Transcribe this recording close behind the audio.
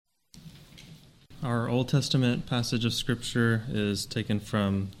Our Old Testament passage of Scripture is taken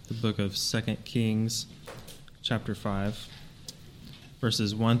from the book of 2 Kings, chapter 5,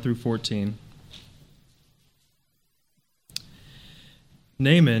 verses 1 through 14.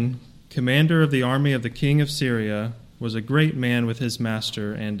 Naaman, commander of the army of the king of Syria, was a great man with his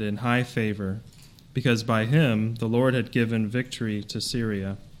master and in high favor, because by him the Lord had given victory to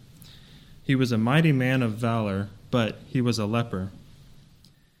Syria. He was a mighty man of valor, but he was a leper.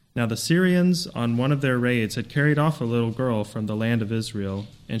 Now the Syrians, on one of their raids, had carried off a little girl from the land of Israel,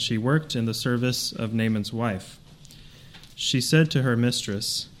 and she worked in the service of Naaman's wife. She said to her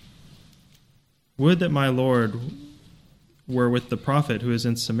mistress, "Would that my Lord were with the prophet who is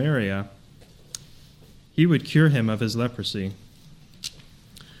in Samaria. He would cure him of his leprosy."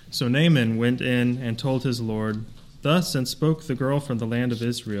 So Naaman went in and told his Lord, "Thus and spoke the girl from the land of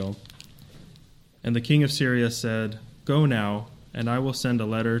Israel." And the king of Syria said, "Go now, and I will send a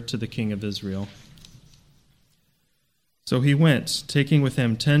letter to the king of Israel." So he went, taking with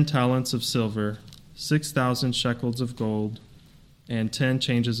him 10 talents of silver, 6,000 shekels of gold, and 10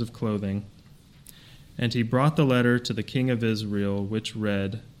 changes of clothing. And he brought the letter to the king of Israel, which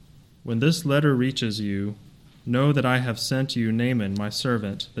read, "When this letter reaches you, know that I have sent you Naaman, my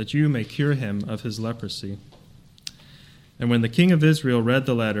servant, that you may cure him of his leprosy." And when the king of Israel read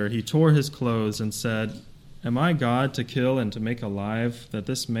the letter, he tore his clothes and said, "Am I God to kill and to make alive, that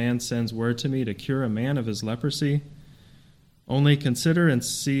this man sends word to me to cure a man of his leprosy? Only consider and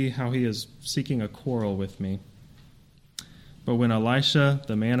see how he is seeking a quarrel with me." But when Elisha,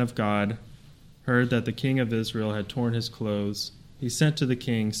 the man of God, heard that the king of Israel had torn his clothes, he sent to the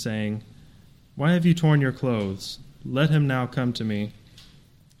king, saying, "Why have you torn your clothes? Let him now come to me,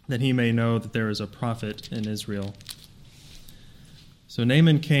 that he may know that there is a prophet in Israel." So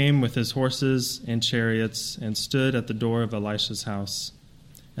Naaman came with his horses and chariots and stood at the door of Elisha's house.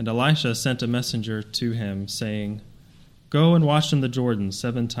 And Elisha sent a messenger to him, saying, "Go and wash in the Jordan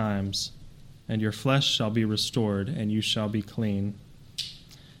 7 times, and your flesh shall be restored, and you shall be clean."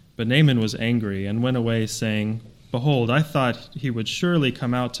 But Naaman was angry and went away, saying, "Behold, I thought he would surely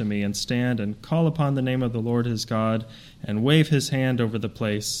come out to me and stand and call upon the name of the Lord his God and wave his hand over the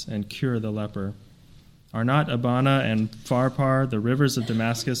place and cure the leper. Are not Abana and Pharpar, the rivers of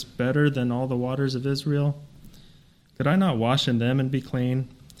Damascus, better than all the waters of Israel? Could I not wash in them and be clean?"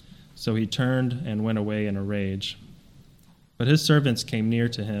 So he turned and went away in a rage. But his servants came near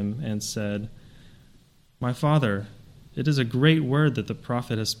to him and said, "My father, it is a great word that the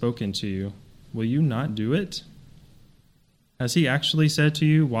prophet has spoken to you. Will you not do it? Has he actually said to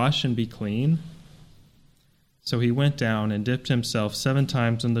you, 'Wash and be clean'?" So he went down and dipped himself 7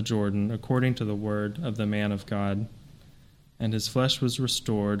 times in the Jordan, according to the word of the man of God. And his flesh was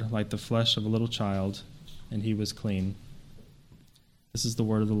restored like the flesh of a little child, and he was clean. This is the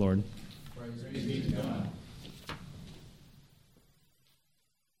word of the Lord. Praise be to God.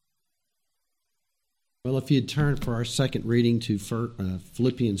 Well, if you'd turn for our second reading to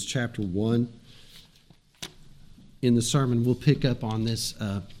Philippians chapter 1. In the sermon, we'll pick up on this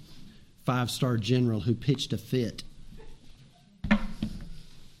 5-star general who pitched a fit. Do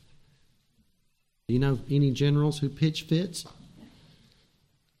you know any generals who pitch fits?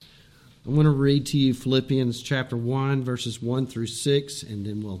 I'm going to read to you Philippians chapter 1, verses 1 through 6, and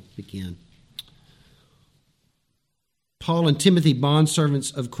then we'll begin. Paul and Timothy,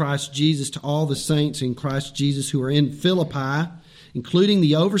 bondservants of Christ Jesus, to all the saints in Christ Jesus who are in Philippi, including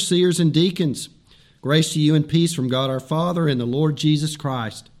the overseers and deacons. Grace to you and peace from God our Father and the Lord Jesus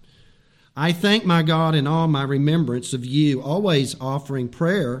Christ. I thank my God in all my remembrance of you, always offering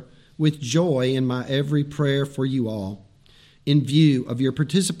prayer with joy in my every prayer for you all, in view of your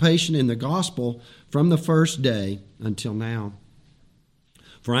participation in the gospel from the first day until now.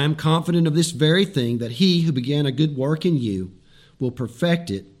 For I am confident of this very thing, that he who began a good work in you will perfect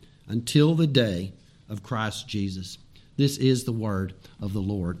it until the day of Christ Jesus. This is the word of the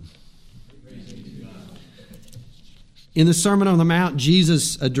Lord. In the Sermon on the Mount,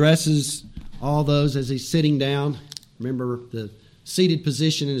 Jesus addresses all those as he's sitting down. Remember, the seated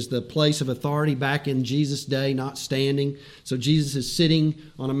position is the place of authority back in Jesus' day, not standing. So Jesus is sitting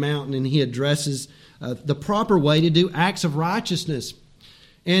on a mountain and he addresses the proper way to do acts of righteousness.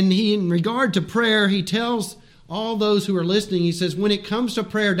 And he, in regard to prayer, he tells all those who are listening, he says, when it comes to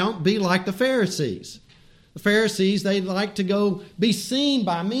prayer, don't be like the Pharisees. The Pharisees, they like to go be seen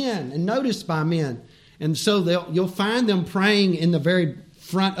by men and noticed by men. And so you'll find them praying in the very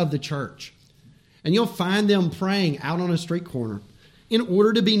front of the church. And you'll find them praying out on a street corner in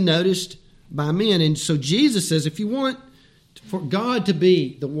order to be noticed by men. And so Jesus says, if you want for God to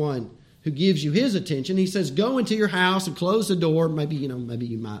be the one who gives you his attention. He says, go into your house and close the door. Maybe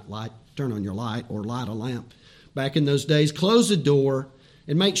you might turn on your light or light a lamp. Back in those days, close the door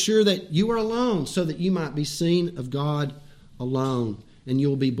and make sure that you are alone so that you might be seen of God alone. And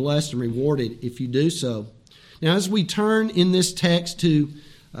you'll be blessed and rewarded if you do so. Now, as we turn in this text to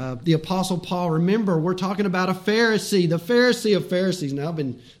the Apostle Paul, remember, we're talking about a Pharisee, the Pharisee of Pharisees. Now, I've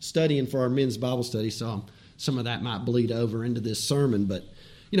been studying for our men's Bible study, so some of that might bleed over into this sermon. But,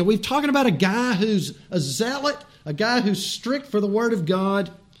 we're talking about a guy who's a zealot, a guy who's strict for the Word of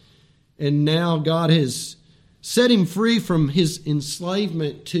God, and now God has set him free from his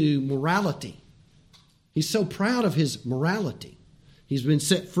enslavement to morality. He's so proud of his morality. He's been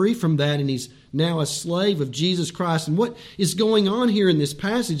set free from that, and he's now a slave of Jesus Christ. And what is going on here in this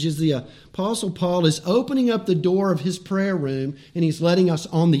passage is the Apostle Paul is opening up the door of his prayer room, and he's letting us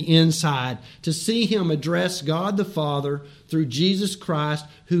on the inside to see him address God the Father through Jesus Christ,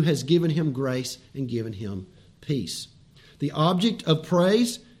 who has given him grace and given him peace. The object of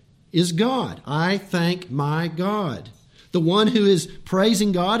praise is God. I thank my God. The one who is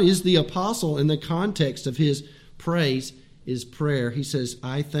praising God is the apostle in the context of his praise is prayer. He says,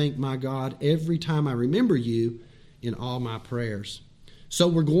 I thank my God every time I remember you in all my prayers. So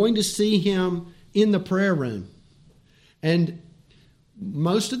we're going to see him in the prayer room. And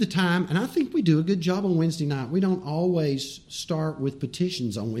most of the time, and I think we do a good job on Wednesday night, we don't always start with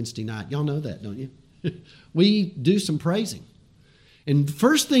petitions on Wednesday night. Y'all know that, don't you? We do some praising. And the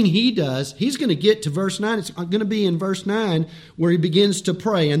first thing he does, he's going to get to verse 9. It's going to be in verse 9 where he begins to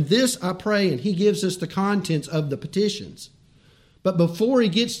pray. And this I pray, and he gives us the contents of the petitions. But before he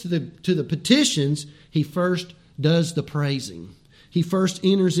gets to the petitions, he first does the praising. He first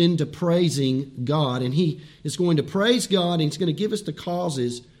enters into praising God. And he is going to praise God, and he's going to give us the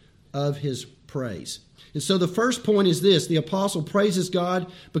causes of his praise. And so the first point is this. The apostle praises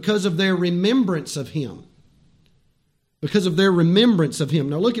God because of their remembrance of him. Because of their remembrance of him.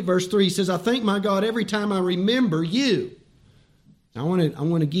 Now look at verse 3. He says, I thank my God every time I remember you. Now I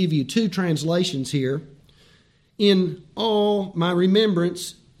want to give you two translations here. In all my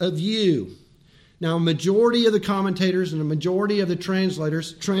remembrance of you. Now a majority of the commentators and a majority of the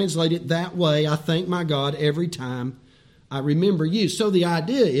translators translate it that way. I thank my God every time I remember you. So the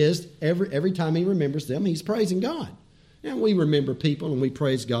idea is every time he remembers them, he's praising God. And we remember people and we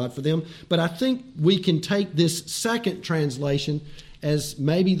praise God for them. But I think we can take this second translation as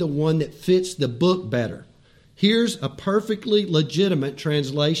maybe the one that fits the book better. Here's a perfectly legitimate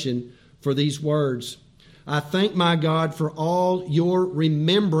translation for these words. I thank my God for all your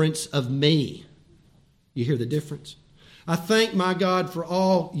remembrance of me. You hear the difference? I thank my God for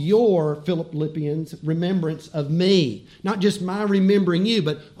all your, Philippians, remembrance of me. Not just my remembering you,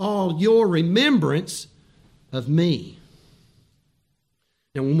 but all your remembrance of me.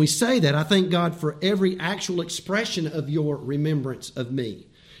 Now, when we say that, I thank God for every actual expression of your remembrance of me.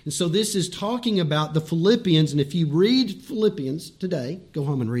 And so this is talking about the Philippians. And if you read Philippians today, go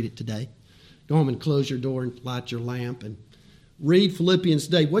home and read it today. Go home and close your door and light your lamp and read Philippians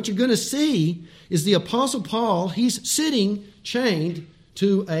today. What you're going to see is the Apostle Paul, he's sitting chained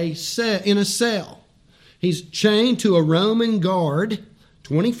to in a cell. He's chained to a Roman guard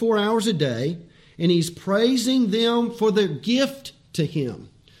 24 hours a day, and he's praising them for their gift to him.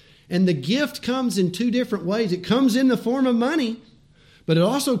 And the gift comes in two different ways. It comes in the form of money, but it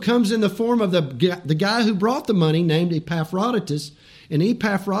also comes in the form of the guy who brought the money, named Epaphroditus. And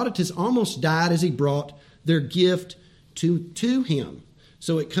Epaphroditus almost died as he brought their gift to him.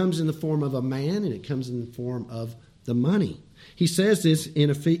 So it comes in the form of a man, and it comes in the form of the money. He says this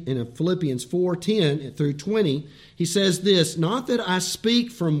in Philippians 4:10 through 20. He says this, not that I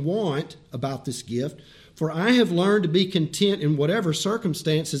speak from want about this gift, for I have learned to be content in whatever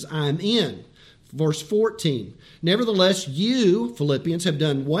circumstances I am in. Verse 14, nevertheless, you, Philippians, have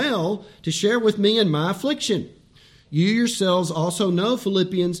done well to share with me in my affliction. You yourselves also know,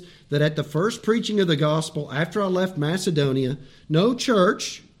 Philippians, that at the first preaching of the gospel after I left Macedonia, no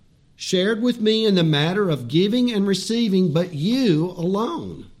church shared with me in the matter of giving and receiving, but you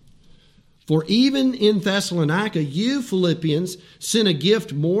alone. For even in Thessalonica, you, Philippians, sent a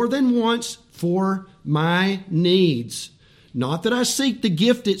gift more than once for my needs. Not that I seek the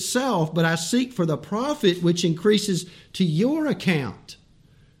gift itself, but I seek for the profit which increases to your account.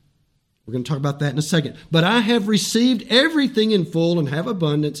 We're going to talk about that in a second. But I have received everything in full and have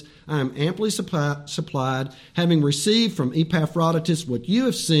abundance. I am amply supplied, having received from Epaphroditus what you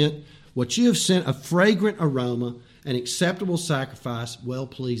have sent, a fragrant aroma, an acceptable sacrifice,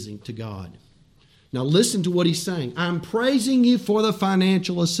 well-pleasing to God. Now listen to what he's saying. I'm praising you for the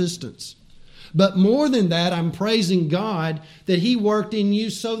financial assistance. But more than that, I'm praising God that He worked in you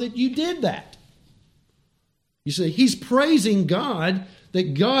so that you did that. You see, he's praising God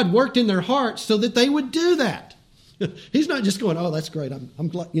that God worked in their hearts so that they would do that. He's not just going, oh, that's great. I'm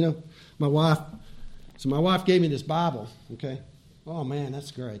glad, my wife gave me this Bible, okay? Oh, man,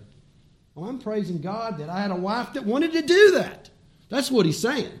 that's great. Well, I'm praising God that I had a wife that wanted to do that. That's what he's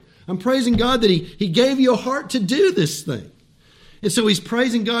saying. I'm praising God that he gave you a heart to do this thing. And so he's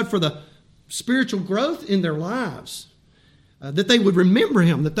praising God for the spiritual growth in their lives, that they would remember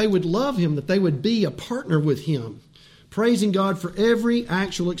him, that they would love him, that they would be a partner with him. Praising God for every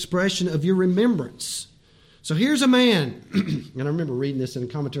actual expression of your remembrance. So here's a man, and I remember reading this in a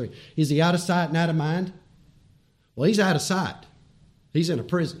commentary. Is he out of sight and out of mind? Well, he's out of sight. He's in a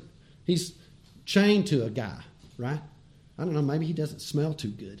prison. He's chained to a guy, right? I don't know, maybe he doesn't smell too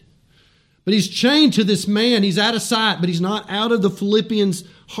good. But he's chained to this man. He's out of sight, but he's not out of the Philippians'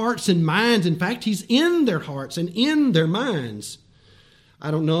 hearts and minds. In fact, he's in their hearts and in their minds. I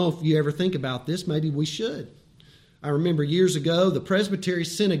don't know if you ever think about this. Maybe we should. I remember years ago, the presbytery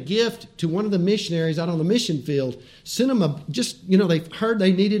sent a gift to one of the missionaries out on the mission field. Sent them they heard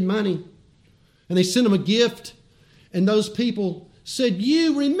they needed money. And they sent them a gift. And those people said,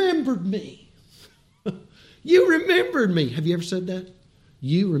 you remembered me. You remembered me. Have you ever said that?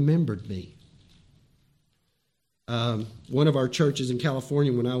 You remembered me. One of our churches in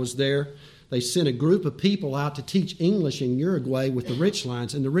California, when I was there, they sent a group of people out to teach English in Uruguay with the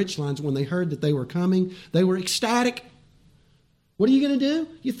Richlines. And the Richlines, when they heard that they were coming, they were ecstatic. What are you going to do?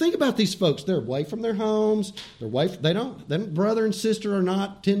 You think about these folks. They're away from their homes. Them brother and sister are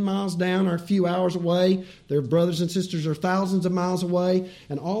not 10 miles down or a few hours away. Their brothers and sisters are thousands of miles away.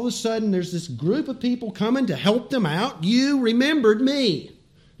 And all of a sudden, there's this group of people coming to help them out. You remembered me.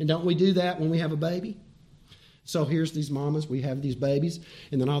 And don't we do that when we have a baby? So here's these mamas, we have these babies,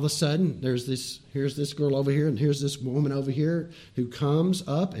 and then all of a sudden here's this girl over here, and here's this woman over here who comes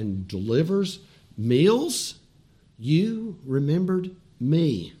up and delivers meals. You remembered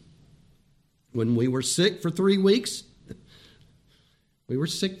me. When we were sick for 3 weeks,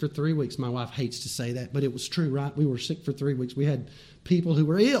 my wife hates to say that, but it was true, right? We were sick for 3 weeks. We had people who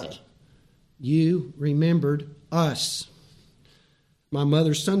were ill. You remembered us. My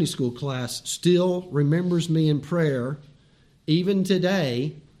mother's Sunday school class still remembers me in prayer, even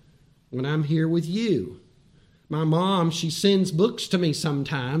today, when I'm here with you. My mom, she sends books to me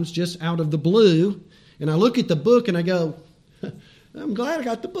sometimes, just out of the blue, and I look at the book and I go, I'm glad I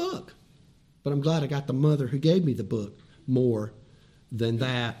got the book. But I'm glad I got the mother who gave me the book more than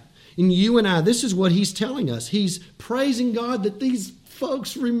that. And you and I, this is what he's telling us. He's praising God that these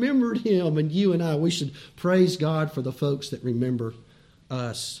folks remembered him, and you and I, we should praise God for the folks that remember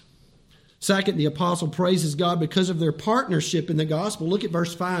us. Second, the apostle praises God because of their partnership in the gospel. Look at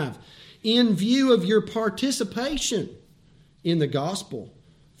verse 5. In view of your participation in the gospel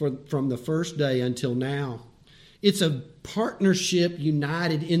from the first day until now. It's a partnership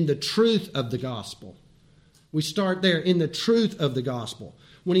united in the truth of the gospel. We start there, in the truth of the gospel.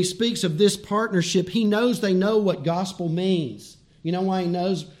 When he speaks of this partnership, he knows they know what gospel means. You know why he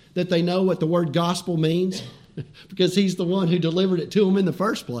knows that they know what the word gospel means? Because he's the one who delivered it to them in the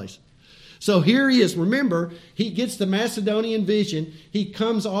first place. So here he is. Remember, he gets the Macedonian vision. He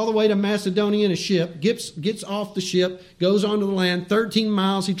comes all the way to Macedonia in a ship, gets off the ship, goes onto the land. 13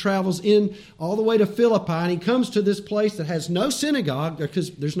 miles he travels in all the way to Philippi, and he comes to this place that has no synagogue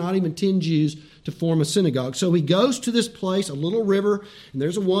because there's not even 10 Jews to form a synagogue. So he goes to this place, a little river, and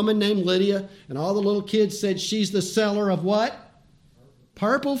there's a woman named Lydia, and all the little kids said she's the seller of what?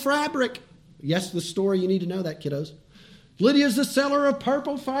 Purple fabric. Yes, the story, you need to know that, kiddos. Lydia's the seller of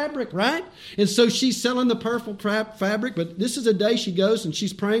purple fabric, right? And so she's selling the purple fabric, but this is a day she goes and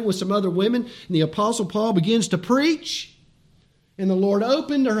she's praying with some other women, and the Apostle Paul begins to preach, and the Lord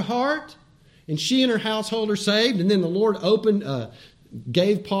opened her heart, and she and her household are saved, and then the Lord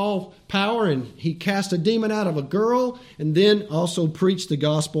gave Paul power, and he cast a demon out of a girl, and then also preached the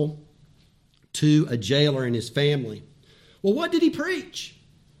gospel to a jailer and his family. Well, what did he preach?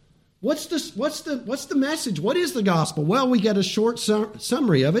 What's the message? What is the gospel? Well, we get a short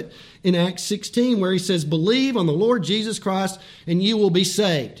summary of it in Acts 16 where he says, believe on the Lord Jesus Christ and you will be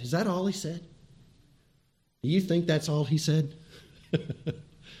saved. Is that all he said? Do you think that's all he said?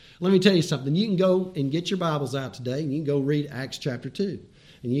 Let me tell you something. You can go and get your Bibles out today and you can go read Acts chapter 2.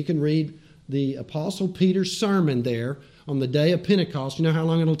 And you can read the Apostle Peter's sermon there on the day of Pentecost. You know how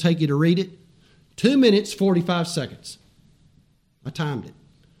long it'll take you to read it? 2 minutes, 45 seconds. I timed it.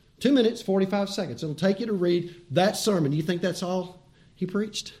 2 minutes, 45 seconds. It'll take you to read that sermon. Do you think that's all he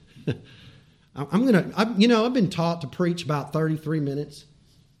preached? I've been taught to preach about 33 minutes.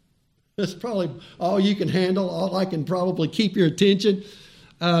 That's probably all you can handle, all I can probably keep your attention.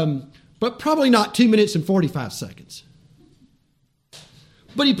 But probably not 2 minutes and 45 seconds.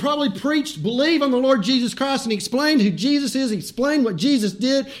 But he probably preached, believe on the Lord Jesus Christ, and he explained who Jesus is. He explained what Jesus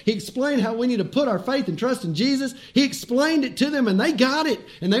did. He explained how we need to put our faith and trust in Jesus. He explained it to them, and they got it,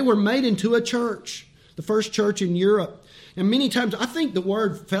 and they were made into a church, the first church in Europe. And many times, I think the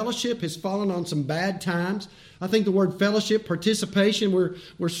word fellowship has fallen on some bad times. I think the word fellowship, participation,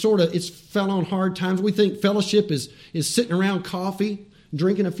 we're sort of, it's fell on hard times. We think fellowship is sitting around coffee,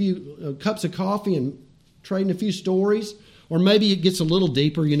 drinking a few cups of coffee and trading a few stories. Or maybe it gets a little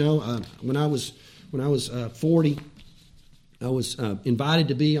deeper, when I was 40, I was invited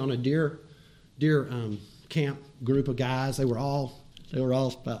to be on a deer camp group of guys. They were all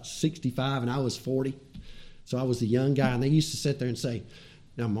about 65 and I was 40. So I was the young guy, and they used to sit there and say,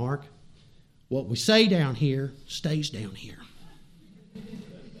 "Now, Mark, what we say down here stays down here.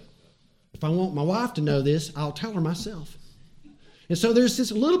 If I want my wife to know this, I'll tell her myself." And so there's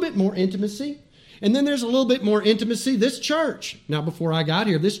this little bit more intimacy. And then there's a little bit more intimacy. This church, now before I got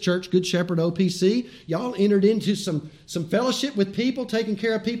here, this church, Good Shepherd OPC, y'all entered into some fellowship with people, taking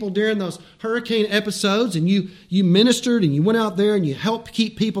care of people during those hurricane episodes, and you ministered and you went out there and you helped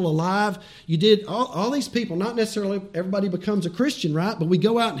keep people alive. You did all these people, not necessarily everybody becomes a Christian, right? But we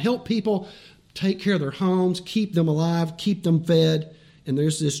go out and help people take care of their homes, keep them alive, keep them fed. And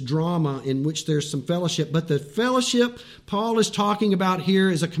there's this drama in which there's some fellowship. But the fellowship Paul is talking about here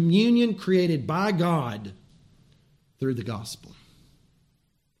is a communion created by God through the gospel.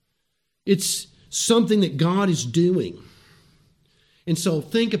 It's something that God is doing. And so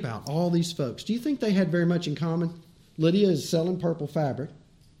think about all these folks. Do you think they had very much in common? Lydia is selling purple fabric.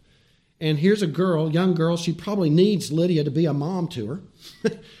 And here's a girl, young girl. She probably needs Lydia to be a mom to her.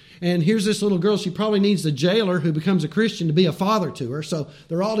 And here's this little girl. She probably needs the jailer who becomes a Christian to be a father to her. So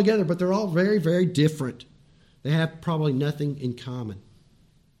they're all together, but they're all very, very different. They have probably nothing in common.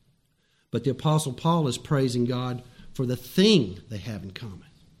 But the Apostle Paul is praising God for the thing they have in common.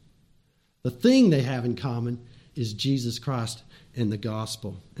 The thing they have in common is Jesus Christ and the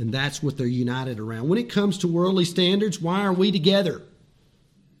gospel. And that's what they're united around. When it comes to worldly standards, why are we together?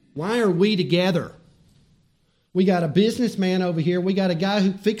 Why are we together? We got a businessman over here. We got a guy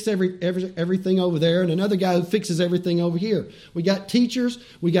who fixes everything over there, and another guy who fixes everything over here. We got teachers.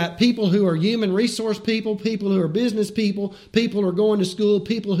 We got people who are human resource people who are business people who are going to school,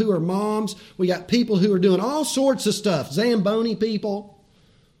 people who are moms. We got people who are doing all sorts of stuff, Zamboni people.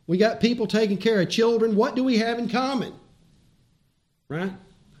 We got people taking care of children. What do we have in common? Right?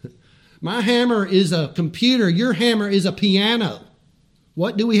 My hammer is a computer. Your hammer is a piano.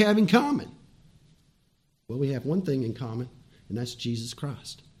 What do we have in common? Well, we have one thing in common, and that's Jesus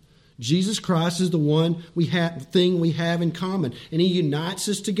Christ. Jesus Christ is the thing we have in common, and He unites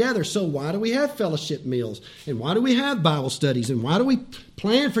us together. So why do we have fellowship meals? And why do we have Bible studies? And why do we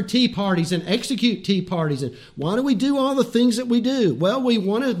plan for tea parties and execute tea parties? And why do we do all the things that we do? Well, we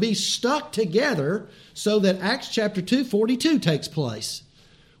want to be stuck together so that Acts chapter 2:42 takes place.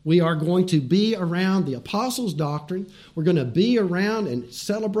 We are going to be around the apostles' doctrine. We're going to be around and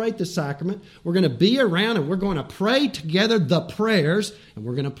celebrate the sacrament. We're going to be around and we're going to pray together the prayers, and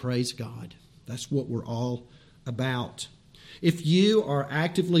we're going to praise God. That's what we're all about. If you are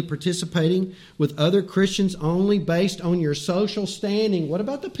actively participating with other Christians only based on your social standing, what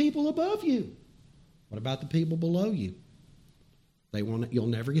about the people above you? What about the people below you? You'll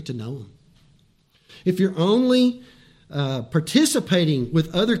never get to know them. If you're only participating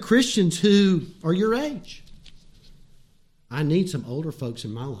with other Christians who are your age. I need some older folks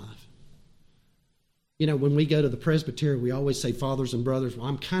in my life. When we go to the presbytery, we always say fathers and brothers. Well,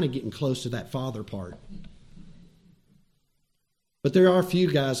 I'm kind of getting close to that father part. But there are a few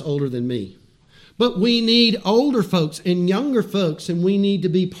guys older than me. But we need older folks and younger folks, and we need to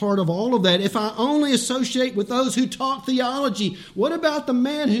be part of all of that. If I only associate with those who talk theology, what about the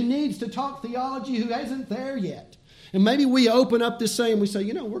man who needs to talk theology who isn't there yet? And maybe we open up this saying, we say,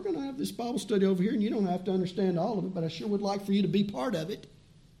 we're going to have this Bible study over here, and you don't have to understand all of it, but I sure would like for you to be part of it.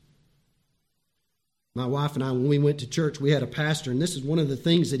 My wife and I, when we went to church, we had a pastor, and this is one of the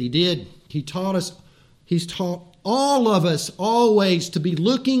things that he did. He's taught all of us always to be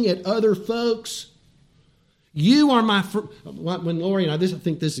looking at other folks. You are my when Lori and I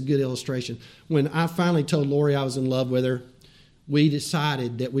think this is a good illustration. When I finally told Lori I was in love with her, we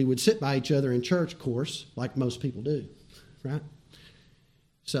decided that we would sit by each other in church, of course, like most people do, right?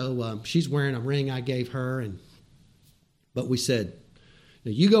 So she's wearing a ring I gave her, but we said,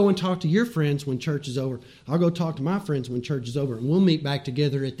 now you go and talk to your friends when church is over. I'll go talk to my friends when church is over, and we'll meet back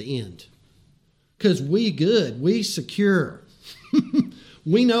together at the end. Because we secure.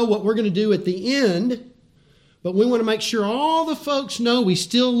 We know what we're going to do at the end, but we want to make sure all the folks know we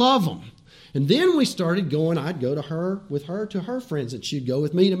still love them. And then we started going, I'd go to her to her friends, and she'd go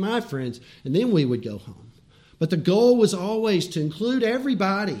with me to my friends, and then we would go home. But the goal was always to include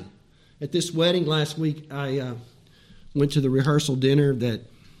everybody. At this wedding last week, I went to the rehearsal dinner that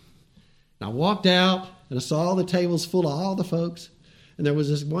I walked out, and I saw all the tables full of all the folks, and there was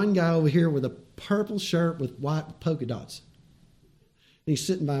this one guy over here with a purple shirt with white polka dots. And he's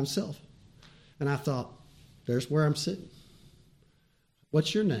sitting by himself. And I thought, there's where I'm sitting.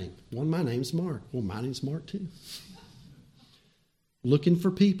 What's your name? Well, my name's Mark. Well, my name's Mark too. Looking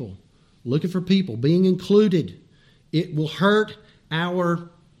for people, being included. It will hurt our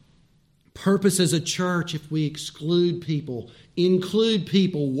purpose as a church if we exclude people, include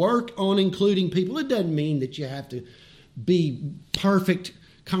people, work on including people. It doesn't mean that you have to be perfect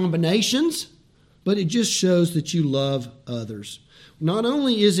combinations, but it just shows that you love others. Not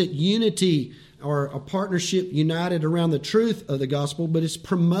only is it unity or a partnership united around the truth of the gospel, but it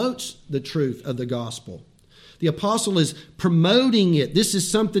promotes the truth of the gospel. The apostle is promoting it. This is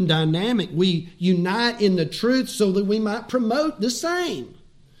something dynamic. We unite in the truth so that we might promote the same.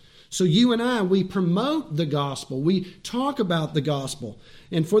 So you and I, we promote the gospel. We talk about the gospel.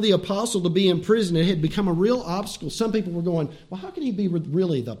 And for the apostle to be in prison, it had become a real obstacle. Some people were going, well, how can he be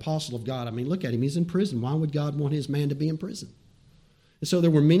really the apostle of God? I mean, look at him. He's in prison. Why would God want his man to be in prison? And so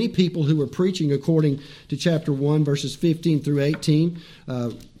there were many people who were preaching, according to chapter 1, verses 15 through 18.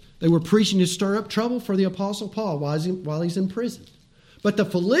 They were preaching to stir up trouble for the apostle Paul while he's in prison. But the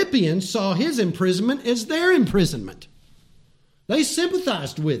Philippians saw his imprisonment as their imprisonment. They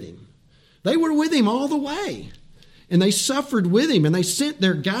sympathized with him. They were with him all the way. And they suffered with him. And they sent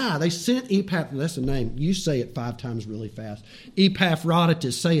their guy. They sent Epaphroditus. That's the name. You say it 5 times really fast.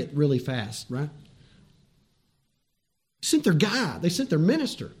 Epaphroditus. Say it really fast, right? They sent their guy. They sent their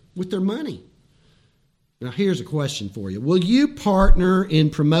minister with their money. Now here's a question for you. Will you partner in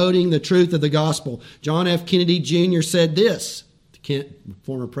promoting the truth of the gospel? John F. Kennedy Jr. said this.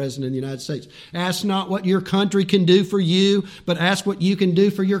 Former president of the United States. Ask not what your country can do for you, but ask what you can do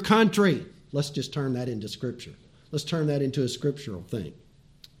for your country. Let's just turn that into Scripture. Let's turn that into a scriptural thing.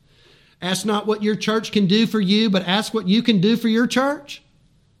 Ask not what your church can do for you, but ask what you can do for your church.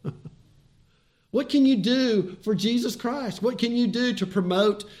 What can you do for Jesus Christ? What can you do to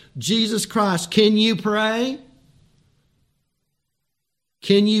promote Jesus Christ? Can you pray?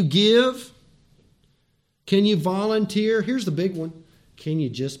 Can you give? Can you volunteer? Here's the big one. Can you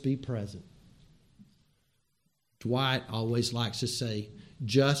just be present? Dwight always likes to say,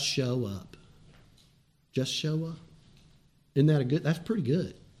 just show up. Just show up. Isn't that that's pretty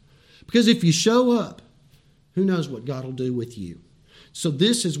good. Because if you show up, who knows what God will do with you. So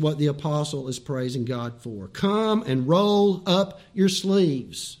this is what the apostle is praising God for. Come and roll up your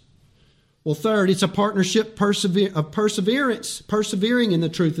sleeves. Well, third, it's a partnership of perseverance, persevering in the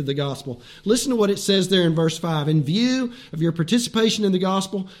truth of the gospel. Listen to what it says there in verse 5. In view of your participation in the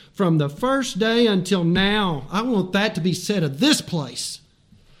gospel from the first day until now, I want that to be said of this place.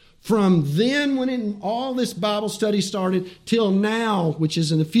 From then, when all this Bible study started, till now, which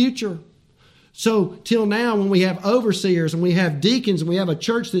is in the future. So, till now, when we have overseers and we have deacons and we have a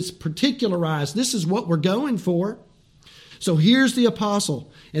church that's particularized, this is what we're going for. So here's the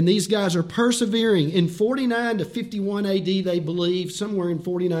apostle, and these guys are persevering. In 49 to 51 AD, they believe, somewhere in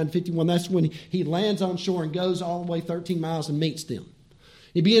 49 to 51, that's when he lands on shore and goes all the way 13 miles and meets them.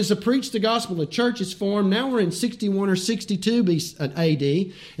 He begins to preach the gospel. The church is formed. Now we're in 61 or 62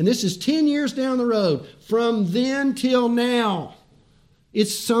 AD, and this is 10 years down the road. From then till now,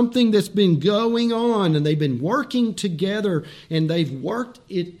 it's something that's been going on, and they've been working together, and they've worked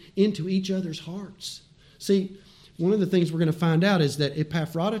it into each other's hearts. See, one of the things we're going to find out is that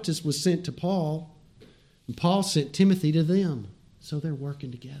Epaphroditus was sent to Paul, and Paul sent Timothy to them. So they're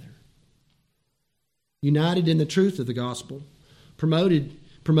working together. United in the truth of the gospel, promoting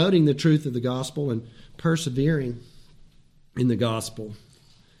the truth of the gospel, and persevering in the gospel.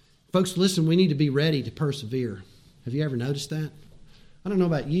 Folks, listen, we need to be ready to persevere. Have you ever noticed that? I don't know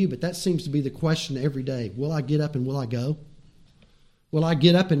about you, but that seems to be the question every day. Will I get up and will I go? Will I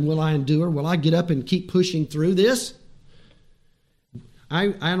get up and will I endure? Will I get up and keep pushing through this?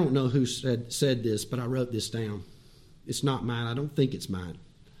 I don't know who said this, but I wrote this down. It's not mine. I don't think it's mine.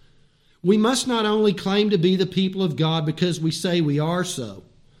 We must not only claim to be the people of God because we say we are so,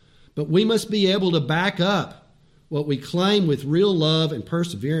 but we must be able to back up what we claim with real love and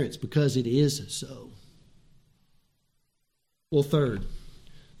perseverance because it is so. Well, third,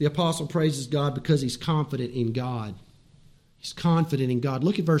 the apostle praises God because he's confident in God. He's confident in God.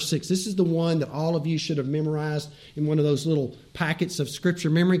 Look at verse 6. This is the one that all of you should have memorized in one of those little packets of Scripture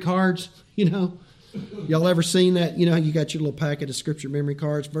memory cards. Y'all ever seen that? You got your little packet of Scripture memory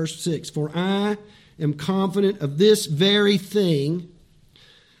cards. Verse 6, for I am confident of this very thing,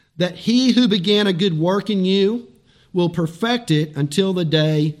 that he who began a good work in you will perfect it until the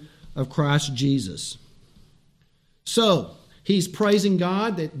day of Christ Jesus. So, he's praising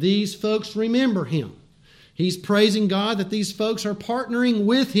God that these folks remember him. He's praising God that these folks are partnering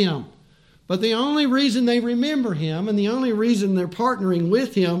with him. But the only reason they remember him and the only reason they're partnering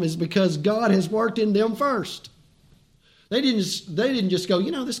with him is because God has worked in them first. They didn't just go,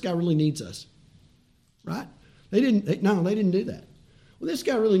 this guy really needs us. Right? They didn't do that. Well, this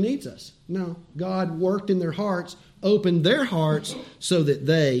guy really needs us. No, God worked in their hearts, opened their hearts so that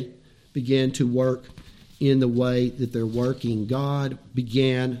they began to work in the way that they're working. God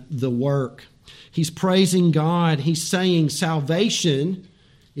began the work. He's praising God. He's saying salvation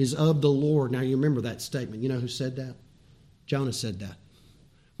is of the Lord. Now, you remember that statement. You know who said that? Jonah said that.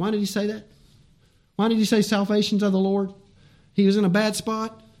 Why did he say that? Why did he say salvation's of the Lord? He was in a bad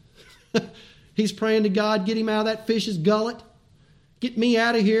spot. He's praying to God, get him out of that fish's gullet. Get me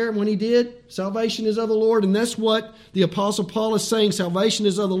out of here. And when he did, salvation is of the Lord. And that's what the Apostle Paul is saying. Salvation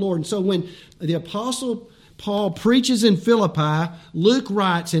is of the Lord. And so when the Apostle Paul preaches in Philippi, Luke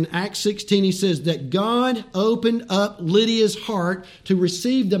writes in Acts 16, he says that God opened up Lydia's heart to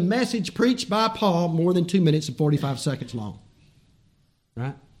receive the message preached by Paul, more than 2 minutes and 45 seconds long.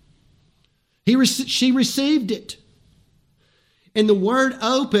 Right? She received it. And the word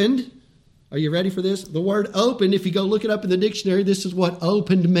opened, are you ready for this? The word opened, if you go look it up in the dictionary, this is what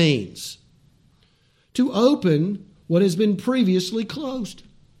opened means. To open what has been previously closed.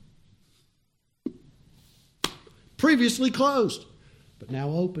 Previously closed, but now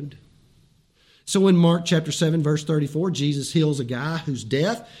opened. So in Mark chapter 7, verse 34, Jesus heals a guy who's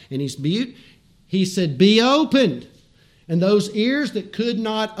deaf and he's mute. He said, be opened. And those ears that could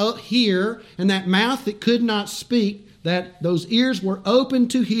not hear and that mouth that could not speak, that those ears were open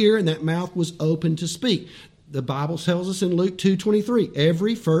to hear and that mouth was open to speak. The Bible tells us in Luke 2:23,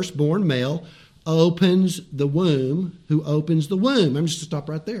 every firstborn male opens the womb who opens the womb. I'm just going to stop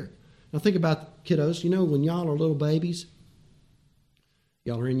right there. Now think about kiddos. When y'all are little babies,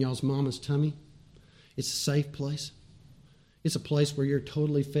 y'all are in y'all's mama's tummy. It's a safe place. It's a place where you're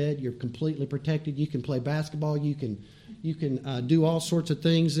totally fed. You're completely protected. You can play basketball. You can do all sorts of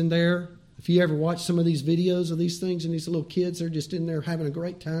things in there. If you ever watch some of these videos of these things and these little kids, they're just in there having a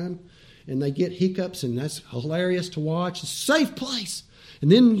great time and they get hiccups and that's hilarious to watch. It's a safe place.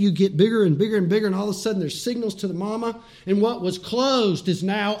 And then you get bigger and bigger and bigger and all of a sudden there's signals to the mama and what was closed is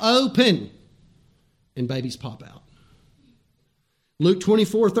now open and babies pop out. Luke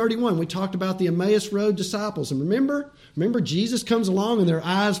 24:31, we talked about the Emmaus Road disciples. And remember Jesus comes along and their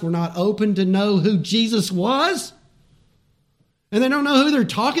eyes were not open to know who Jesus was? And they don't know who they're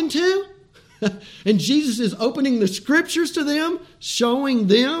talking to? And Jesus is opening the Scriptures to them, showing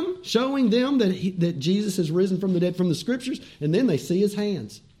them that Jesus has risen from the dead from the Scriptures, and then they see his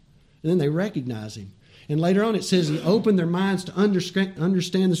hands. And then they recognize him. And later on it says he opened their minds to understand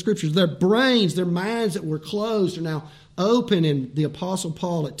the Scriptures. Their brains, their minds that were closed are now open. And the Apostle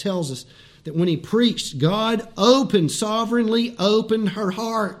Paul, it tells us that when he preached, God sovereignly opened her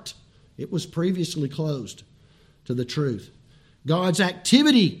heart. It was previously closed to the truth. God's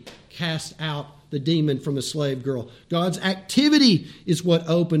activity cast out the demon from the slave girl. God's activity is what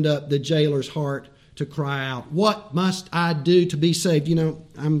opened up the jailer's heart to cry out, what must I do to be saved?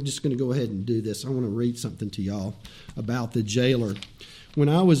 I'm just going to go ahead and do this. I want to read something to y'all about the jailer. When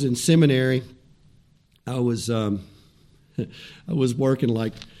I was in seminary, I was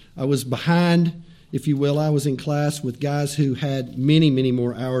working I was behind, if you will. I was in class with guys who had many, many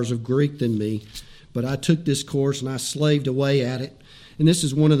more hours of Greek than me. But I took this course and I slaved away at it. And this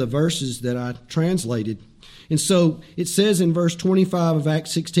is one of the verses that I translated. And so it says in verse 25 of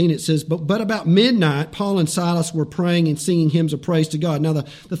Acts 16, it says, But about midnight, Paul and Silas were praying and singing hymns of praise to God. Now,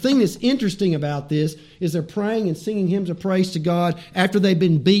 the thing that's interesting about this is they're praying and singing hymns of praise to God after they've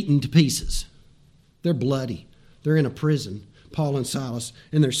been beaten to pieces. They're bloody. They're in a prison, Paul and Silas.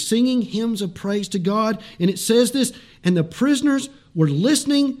 And they're singing hymns of praise to God. And it says this, and the prisoners were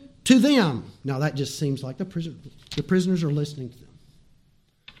listening to them. Now that just seems like the prisoners are listening to them.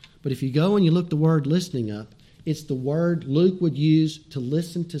 But if you go and you look the word listening up, it's the word Luke would use to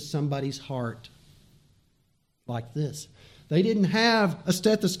listen to somebody's heart. Like this. They didn't have a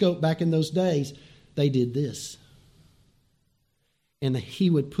stethoscope back in those days. They did this. And he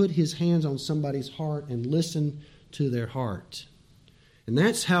would put his hands on somebody's heart and listen to their heart. And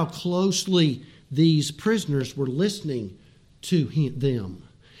that's how closely these prisoners were listening to them.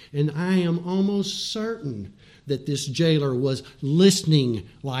 And I am almost certain that this jailer was listening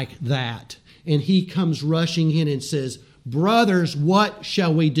like that. And he comes rushing in and says, "Brothers, what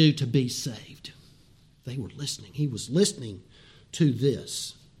shall we do to be saved?" They were listening. He was listening to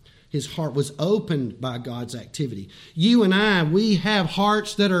this. His heart was opened by God's activity. You and I, we have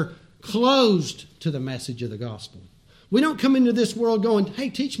hearts that are closed to the message of the gospel. We don't come into this world going, "Hey,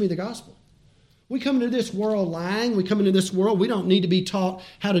 teach me the gospel." We come into this world lying. We come into this world, we don't need to be taught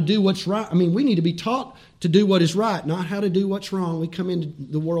how to do what's right. I mean, we need to be taught to do what is right, not how to do what's wrong. We come into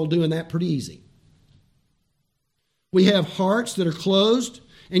the world doing that pretty easy. We have hearts that are closed,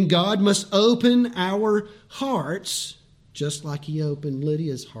 and God must open our hearts just like He opened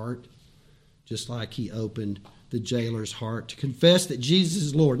Lydia's heart, just like He opened the jailer's heart to confess that Jesus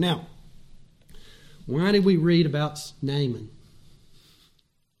is Lord. Now, why did we read about Naaman?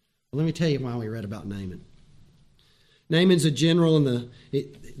 Well, let me tell you why we read about Naaman. Naaman's a general in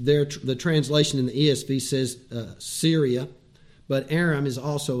the translation in the ESV says Syria, but Aram is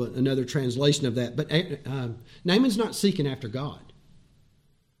also another translation of that. But Naaman's not seeking after God.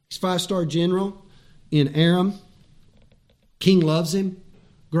 He's a 5-star general in Aram. King loves him,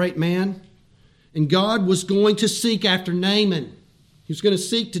 great man. And God was going to seek after Naaman. He was going to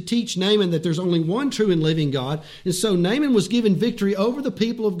seek to teach Naaman that there's only one true and living God. And so Naaman was given victory over the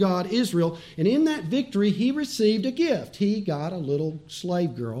people of God, Israel. And in that victory, he received a gift. He got a little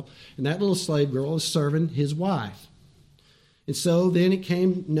slave girl. And that little slave girl was serving his wife. And so then it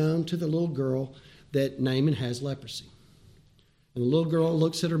came known to the little girl that Naaman has leprosy. And the little girl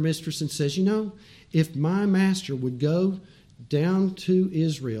looks at her mistress and says, "You know, if my master would go down to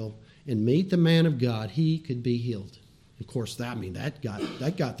Israel and meet the man of God, he could be healed." Of course, that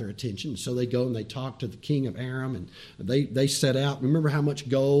got their attention. So they go and they talk to the king of Aram, and they set out. Remember how much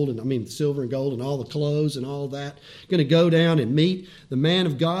gold silver and gold and all the clothes and all that. Going to go down and meet the man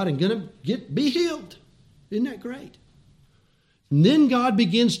of God and going to be healed. Isn't that great? And then God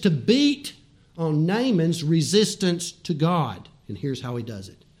begins to beat on Naaman's resistance to God. And here's how He does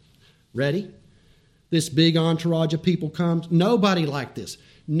it. Ready? This big entourage of people comes. Nobody like this.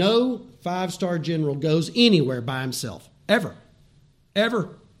 No 5-star general goes anywhere by himself. Ever.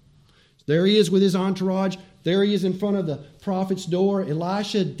 There he is with his entourage. There he is in front of the prophet's door.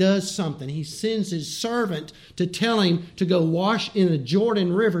 Elisha does something. He sends his servant to tell him to go wash in the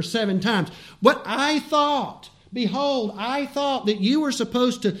Jordan River 7 times. Behold, I thought that you were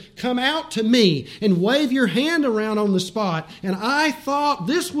supposed to come out to me and wave your hand around on the spot, and I thought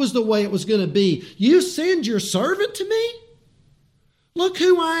this was the way it was going to be. You send your servant to me? Look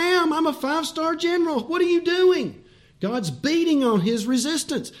who I am. I'm a 5-star general. What are you doing? God's beating on his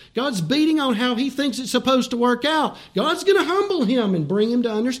resistance. God's beating on how he thinks it's supposed to work out. God's going to humble him and bring him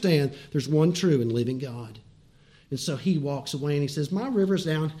to understand there's one true and living God. And so he walks away and he says, "My river's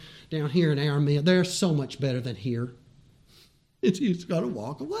down here in Aramea. They're so much better than here." He's got to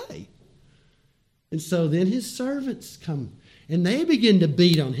walk away. And so then his servants come and they begin to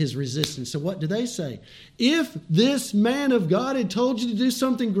beat on his resistance. So what do they say? "If this man of God had told you to do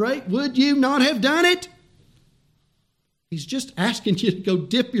something great, would you not have done it?" He's just asking you to go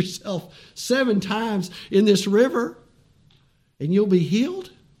dip yourself 7 times in this river and you'll be healed.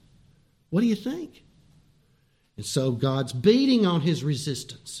 What do you think? And so God's beating on his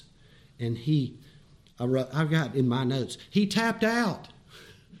resistance. And I've got in my notes, he tapped out.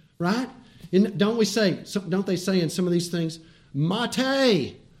 Right? And don't they say in some of these things,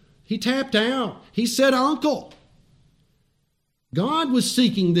 Mate, he tapped out. He said uncle. God was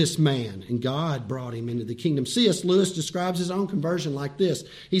seeking this man, and God brought him into the kingdom. C.S. Lewis describes his own conversion like this.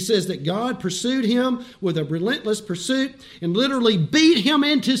 He says that God pursued him with a relentless pursuit and literally beat him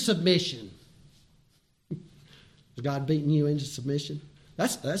into submission. Has God beaten you into submission?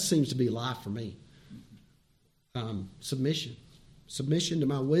 That seems to be life for me. Submission to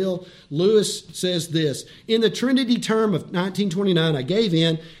my will. Lewis says this: "In the Trinity term of 1929, I gave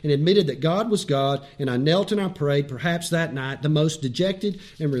in and admitted that God was God, and I knelt and I prayed, perhaps that night, the most dejected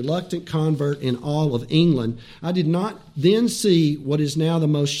and reluctant convert in all of England. I did not then see what is now the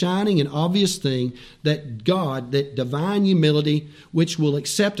most shining and obvious thing, that God, that divine humility, which will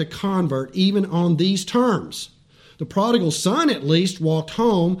accept a convert even on these terms. The prodigal son, at least, walked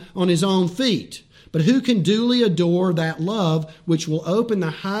home on his own feet. But who can duly adore that love which will open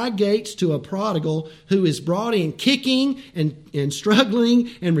the high gates to a prodigal who is brought in kicking and struggling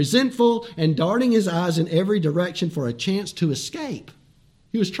and resentful and darting his eyes in every direction for a chance to escape?"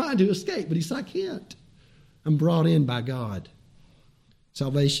 He was trying to escape, but he said, "I can't. I'm brought in by God."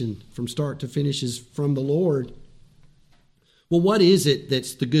 Salvation from start to finish is from the Lord. Well, what is it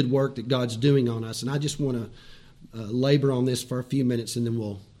that's the good work that God's doing on us? And I just want to labor on this for a few minutes, and then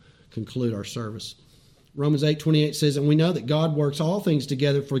we'll conclude our service. Romans 8:28 says, "And we know that God works all things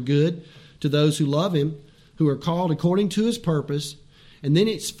together for good to those who love Him, who are called according to His purpose." And then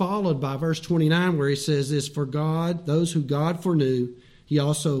it's followed by verse 29 where he says this, "For God, those who God foreknew, He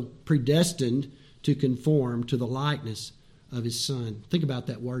also predestined to conform to the likeness of His Son." Think about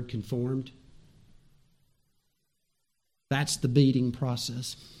that word, conformed. That's the beating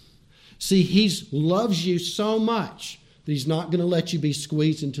process. See, He loves you so much that He's not going to let you be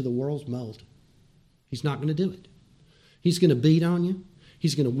squeezed into the world's mold. He's not going to do it. He's going to beat on you.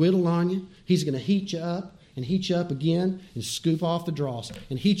 He's going to whittle on you. He's going to heat you up and heat you up again and scoop off the dross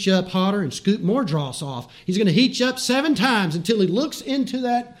and heat you up hotter and scoop more dross off. He's going to heat you up 7 times until He looks into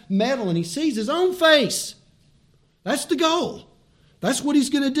that metal and He sees His own face. That's the goal. That's what He's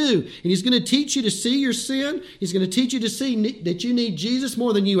going to do. And He's going to teach you to see your sin. He's going to teach you to see that you need Jesus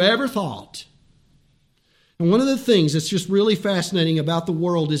more than you ever thought. And one of the things that's just really fascinating about the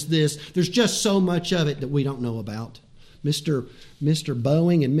world is this. There's just so much of it that we don't know about. Mr.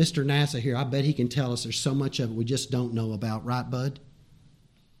 Boeing and Mr. NASA here, I bet he can tell us there's so much of it we just don't know about. Right, bud?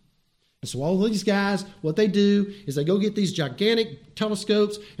 And so all these guys, what they do is they go get these gigantic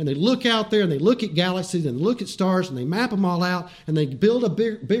telescopes and they look out there and they look at galaxies and look at stars and they map them all out and they build a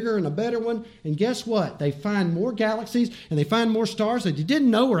bigger and a better one. And guess what? They find more galaxies and they find more stars that you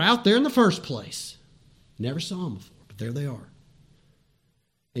didn't know were out there in the first place. Never saw them before, but there they are.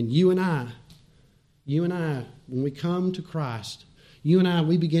 And you and I, when we come to Christ,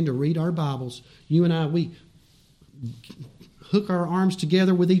 we begin to read our Bibles. We hook our arms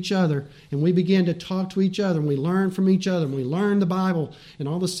together with each other and we begin to talk to each other and we learn from each other and we learn the Bible, and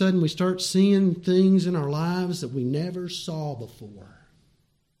all of a sudden we start seeing things in our lives that we never saw before.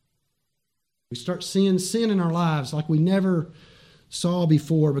 We start seeing sin in our lives like we never saw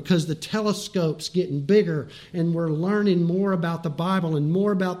before because the telescope's getting bigger and we're learning more about the Bible and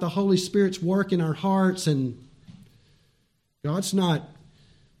more about the Holy Spirit's work in our hearts, and God's not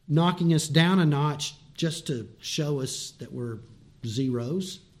knocking us down a notch just to show us that we're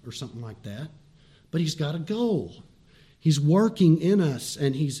zeros or something like that. But He's got a goal. He's working in us,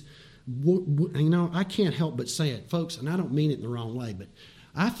 and He's, I can't help but say it, folks, and I don't mean it in the wrong way, but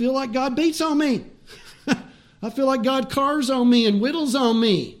I feel like God beats on me. I feel like God carves on me and whittles on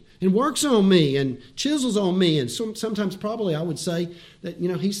me and works on me and chisels on me. And sometimes probably I would say that,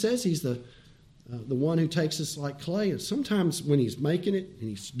 He says He's the one who takes us like clay. And sometimes when He's making it and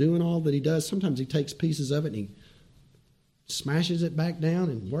He's doing all that He does, sometimes He takes pieces of it and He smashes it back down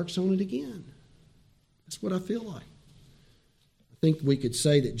and works on it again. That's what I feel like. I think we could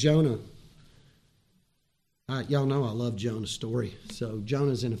say that Jonah, y'all know I love Jonah's story. So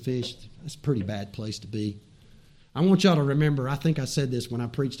Jonah's in a fish. That's a pretty bad place to be. I want y'all to remember, I think I said this when I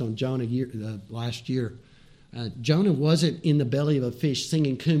preached on Jonah last year. Jonah wasn't in the belly of a fish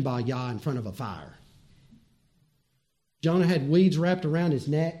singing Kumbaya in front of a fire. Jonah had weeds wrapped around his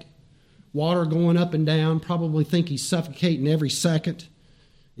neck, water going up and down, probably think he's suffocating every second.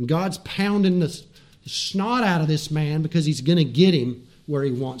 And God's pounding the snot out of this man because He's going to get him where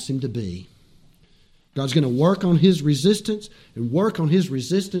He wants him to be. God's going to work on his resistance and work on his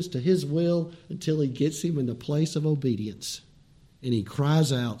resistance to His will until He gets him in the place of obedience. And he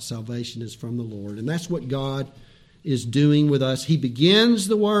cries out, salvation is from the Lord. And that's what God is doing with us. He begins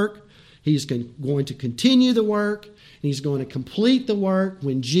the work. He's going to continue the work. And He's going to complete the work.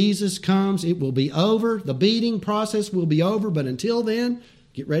 When Jesus comes, it will be over. The beating process will be over. But until then,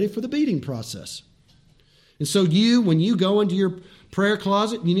 get ready for the beating process. And so when you go into your prayer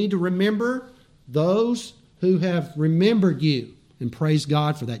closet, you need to remember those who have remembered you, and praise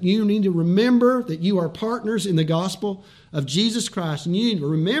God for that. You need to remember that you are partners in the gospel of Jesus Christ, and you need to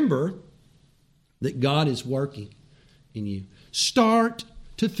remember that God is working in you. Start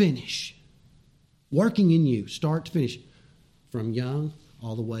to finish. Working in you, start to finish, from young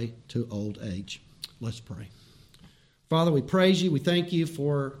all the way to old age. Let's pray. Father, we praise You. We thank You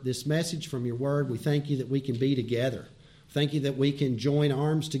for this message from Your word. We thank You that we can be together. Thank You that we can join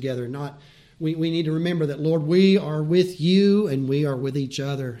arms together, We need to remember that, Lord, we are with You and we are with each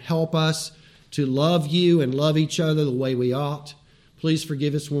other. Help us to love You and love each other the way we ought. Please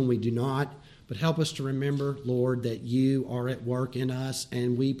forgive us when we do not, but help us to remember, Lord, that You are at work in us.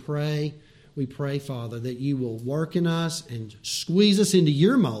 And we pray, Father, that You will work in us and squeeze us into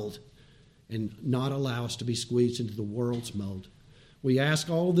Your mold and not allow us to be squeezed into the world's mold. We ask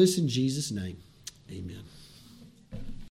all this in Jesus' name. Amen.